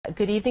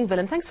Good evening,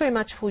 Willem. Thanks very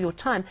much for your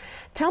time.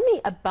 Tell me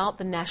about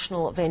the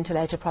National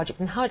Ventilator Project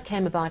and how it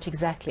came about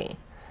exactly.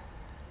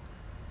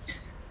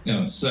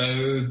 Yeah,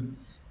 so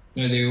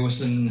there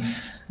was a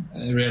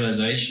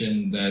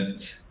realization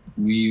that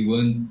we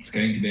weren't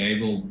going to be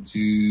able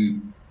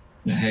to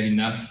have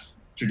enough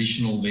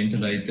traditional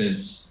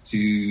ventilators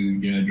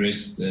to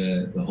address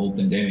the whole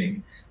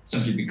pandemic,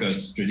 simply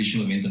because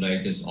traditional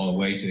ventilators are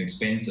way too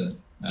expensive.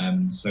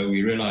 So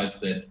we realized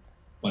that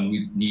one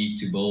would need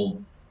to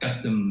build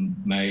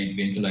custom-made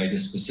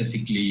ventilators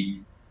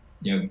specifically,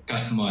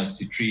 customized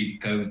to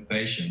treat COVID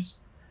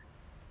patients.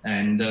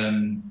 And,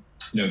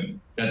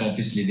 that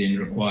obviously then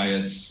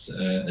requires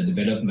a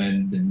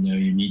development, and,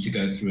 you need to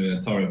go through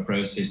a thorough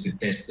process to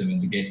test them and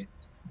to get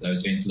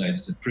those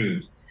ventilators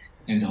approved.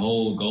 And the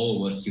whole goal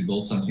was to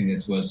build something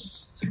that was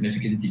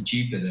significantly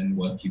cheaper than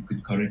what you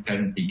could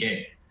currently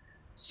get,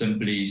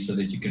 simply so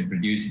that you can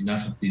produce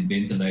enough of these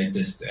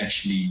ventilators to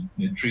actually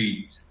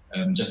treat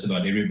just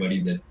about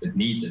everybody that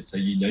needs it. So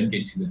you don't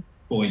get to the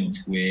point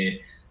where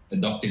the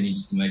doctor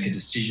needs to make a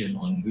decision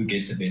on who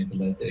gets a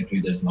ventilator and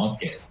who does not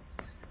get it.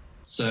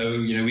 So,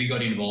 we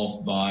got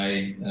involved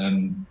by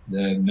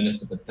the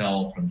Minister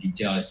Patel from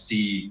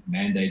DTIC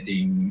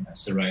mandating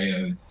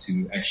SARAO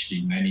to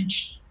actually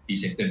manage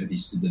these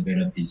activities to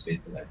develop these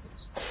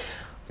ventilators.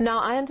 Now,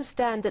 I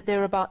understand that there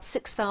are about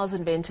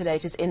 6,000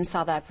 ventilators in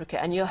South Africa,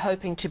 and you're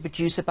hoping to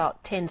produce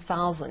about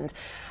 10,000.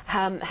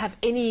 Have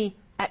any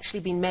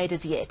actually been made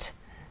as yet?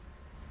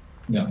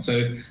 Yeah,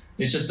 so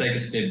let's just take a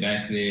step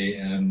back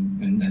there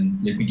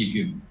and let me give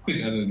you a quick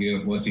overview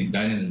of what we've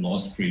done in the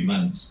last 3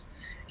 months.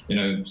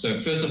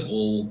 So first of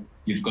all,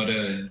 you've got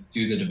to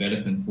do the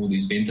development for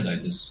these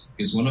ventilators,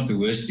 because one of the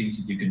worst things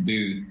that you can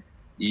do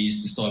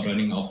is to start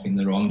running off in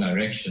the wrong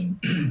direction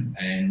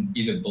and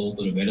either build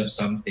or develop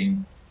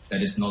something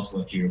that is not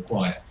what you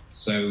require.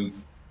 So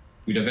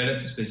we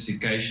developed a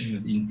specification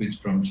with input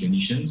from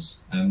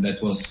clinicians,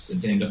 that was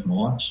at the end of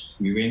March.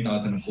 We went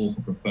out on a call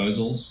for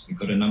proposals. We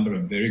got a number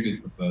of very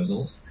good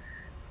proposals.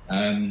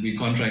 We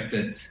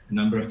contracted a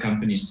number of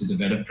companies to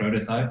develop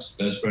prototypes.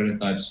 Those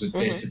prototypes were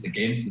tested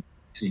against the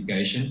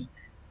specification,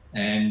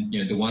 and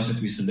the ones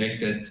that we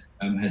selected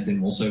has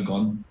then also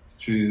gone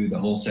through the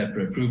whole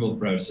SAPRA approval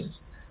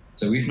process.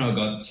 So we've now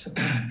got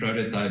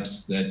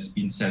prototypes that's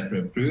been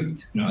SAPRA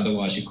approved.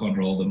 Otherwise you can't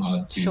roll them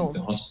out to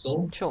the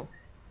hospital. Sure.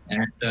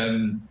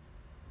 And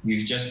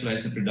we've just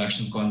placed a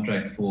production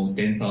contract for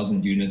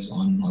 10,000 units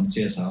on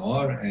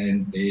CSIR,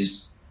 and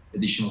there's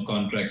additional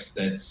contracts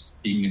that's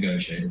being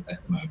negotiated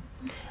at the moment.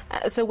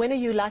 So when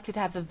are you likely to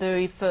have the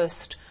very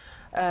first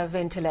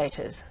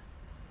ventilators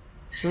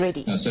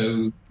ready?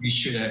 So we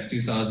should have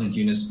 2,000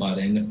 units by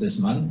the end of this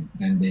month,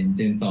 and then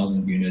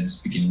 10,000 units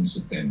beginning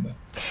September.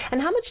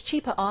 And how much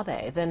cheaper are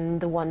they than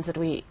the ones that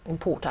we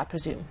import, I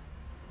presume?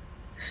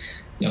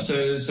 Yeah,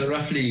 so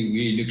roughly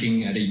we're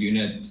looking at a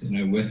unit,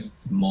 with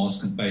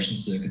mask and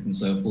patient circuit and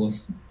so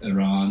forth,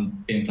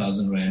 around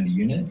 10,000 Rand a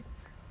unit,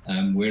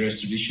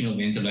 whereas traditional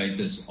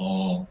ventilators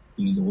are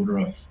in the order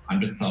of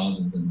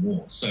 100,000 and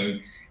more. So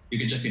you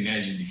can just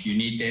imagine, if you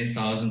need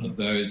 10,000 of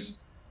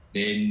those,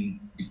 then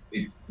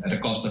if at a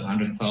cost of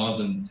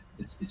 100,000,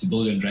 it's R1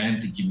 billion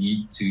that you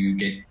need to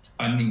get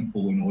funding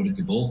for in order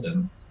to build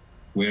them,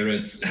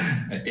 whereas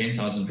at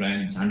 10,000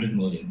 Rand, it's 100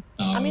 million.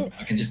 I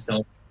can just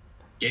tell,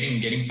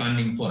 getting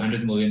funding for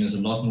 100 million is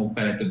a lot more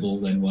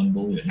palatable than 1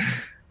 billion.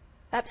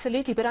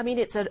 Absolutely, but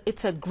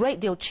it's a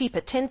great deal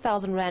cheaper,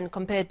 10,000 Rand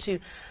compared to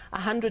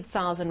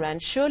 100,000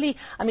 Rand. Surely,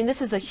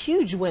 this is a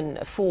huge win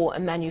for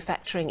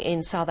manufacturing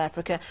in South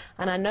Africa,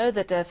 and I know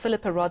that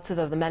Philippa Rodseth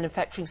of the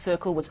Manufacturing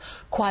Circle was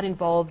quite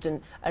involved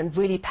and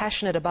really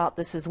passionate about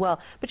this as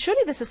well. But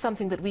surely this is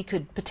something that we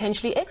could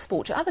potentially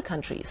export to other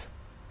countries.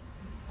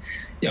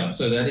 Yeah,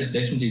 so that is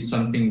definitely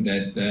something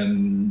that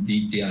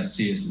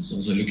DTIC is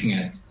also looking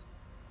at,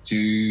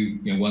 to,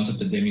 once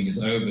the pandemic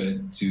is over,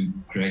 to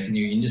create a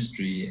new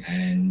industry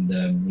and,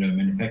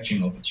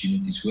 manufacturing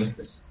opportunities with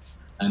this.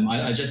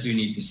 I just do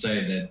need to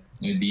say that,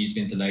 these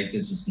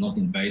ventilators is not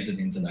invasive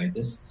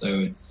ventilators.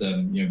 So it's,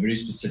 very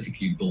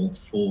specifically built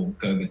for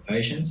COVID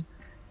patients.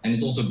 And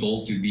it's also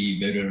built to be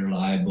very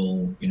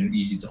reliable,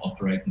 easy to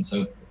operate and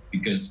so forth.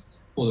 Because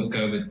for the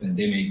COVID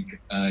pandemic,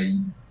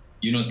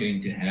 you're not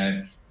going to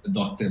have a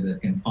doctor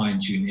that can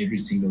fine-tune every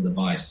single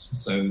device.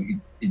 So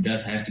it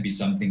does have to be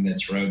something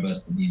that's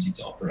robust and easy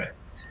to operate.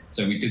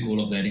 So we took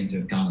all of that into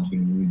account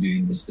when we were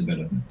doing this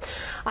development.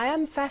 I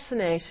am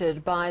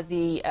fascinated by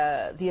the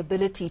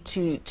ability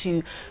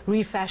to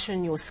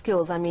refashion your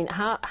skills.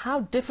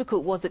 How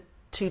difficult was it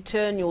to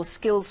turn your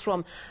skills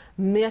from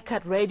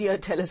mere-cut radio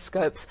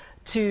telescopes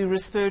to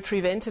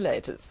respiratory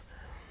ventilators?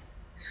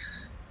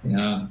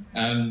 Yeah,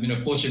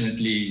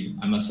 fortunately,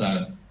 I must say,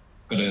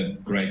 I've got a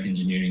great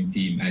engineering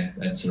team at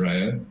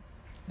SARAO,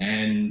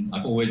 and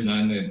I've always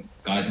known that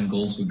guys and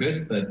girls were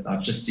good, but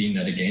I've just seen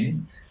that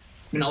again.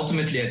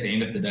 Ultimately, at the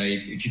end of the day,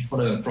 if you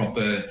follow a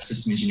proper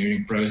system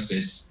engineering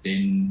process,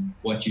 then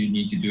what you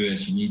need to do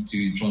is you need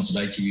to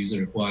translate your user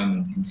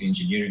requirement into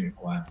engineering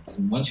requirements.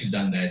 And once you've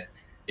done that,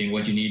 then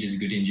what you need is a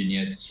good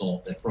engineer to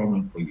solve that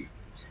problem for you.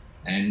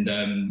 And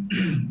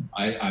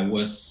I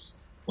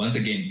was once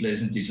again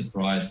pleasantly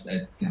surprised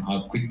at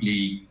how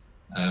quickly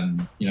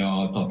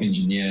our top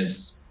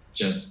engineers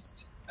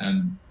just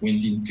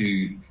went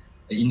into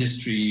the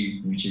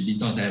industry, which they did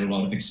not have a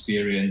lot of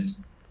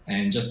experience,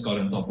 and just got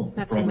on top of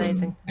the problem. That's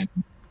amazing. And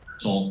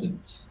solved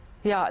it.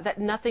 Yeah, that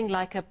nothing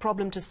like a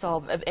problem to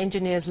solve.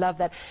 Engineers love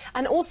that.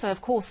 And also,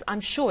 of course, I'm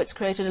sure it's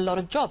created a lot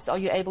of jobs. Are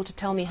you able to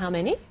tell me how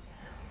many?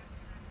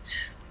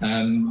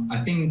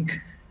 I think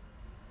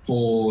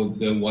for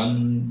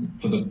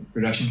the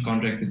production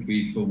contract that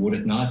we've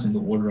awarded now, it's in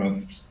the order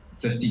of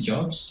 50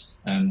 jobs.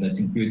 That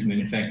includes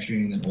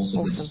manufacturing and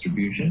also the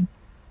distribution.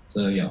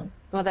 So, yeah.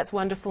 Well, that's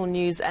wonderful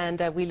news, and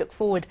we look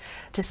forward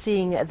to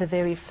seeing the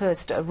very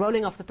first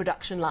rolling off the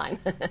production line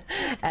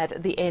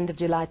at the end of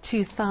July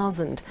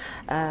 2000.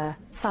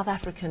 South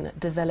African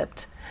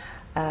developed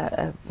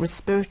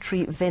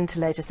respiratory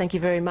ventilators. Thank you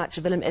very much,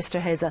 Willem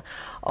Esterhuizen.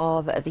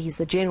 He's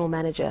the General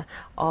Manager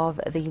of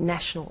the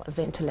National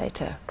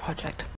Ventilator Project.